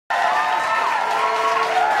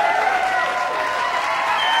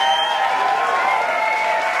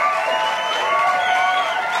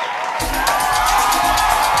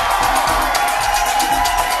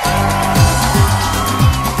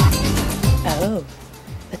Oh,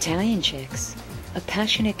 Italian Chicks, a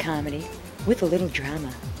passionate comedy with a little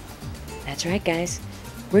drama. That's right, guys.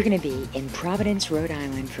 We're going to be in Providence, Rhode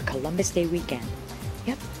Island for Columbus Day weekend.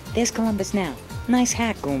 Yep, there's Columbus now. Nice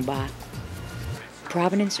hat, Goomba.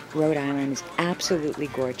 Providence, Rhode Island is absolutely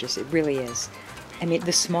gorgeous. It really is. I mean,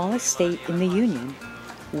 the smallest state in the Union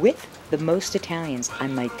with the most Italians, I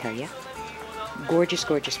might tell you. Gorgeous,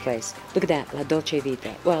 gorgeous place. Look at that, La Dolce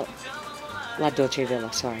Vita. Well, La Dolce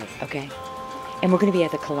Villa, sorry, okay? And we're going to be at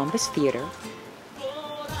the Columbus Theater,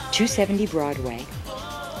 270 Broadway,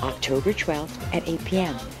 October 12th at 8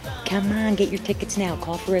 p.m. Come on, get your tickets now.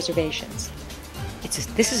 Call for reservations.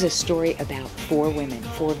 This is a story about four women,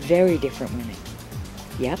 four very different women.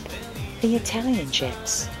 Yep, the Italian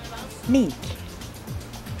Chicks. Meek.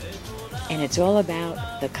 And it's all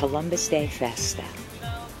about the Columbus Day Festa.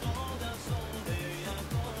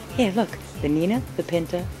 Yeah, look, the Nina, the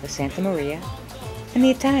Pinta, the Santa Maria, and the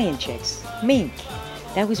Italian Chicks. Mink.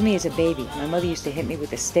 That was me as a baby. My mother used to hit me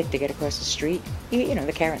with a stick to get across the street. You know,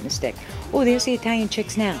 the carrot and the stick. Oh, there's the Italian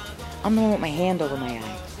Chicks now. I'm the one with my hand over my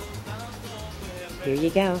eye. Here you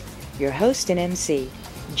go. Your host and MC,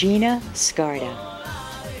 Gina Scarda.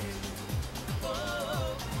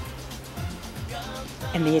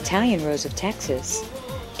 And the Italian Rose of Texas,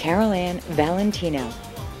 Carol Ann Valentino.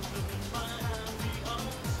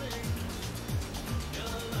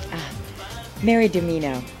 Mary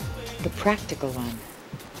Domino, the practical one.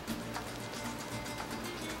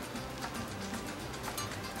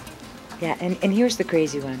 Yeah, and here's the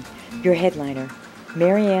crazy one. Your headliner,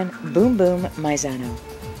 Marianne Boom Boom Maizano.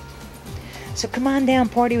 So come on down,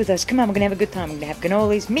 party with us. Come on, we're going to have a good time. We're going to have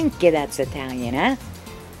cannolis. Minchia, that's Italian, huh?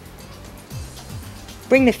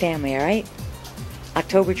 Bring the family, all right?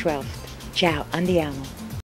 October 12th. Ciao, andiamo.